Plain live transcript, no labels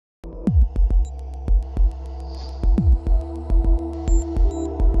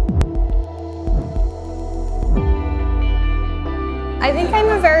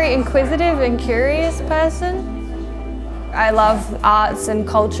very inquisitive and curious person. I love arts and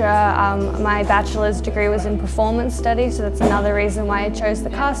culture. My bachelor's degree was in performance studies, so that's another reason why I chose the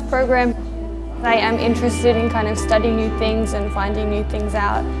CAST program. I am interested in kind of studying new things and finding new things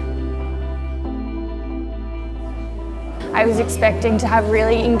out. I was expecting to have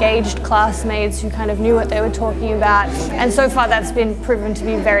really engaged classmates who kind of knew what they were talking about, and so far that's been proven to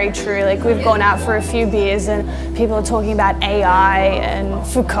be very true. Like, we've gone out for a few beers and people are talking about AI, and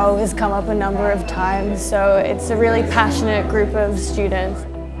Foucault has come up a number of times, so it's a really passionate group of students.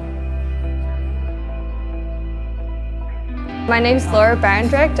 My name's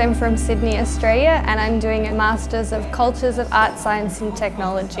Barendregt. I'm from Sydney, Australia, and I'm doing a Masters of Cultures of Art, Science and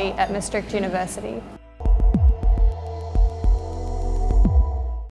Technology at Maastricht University.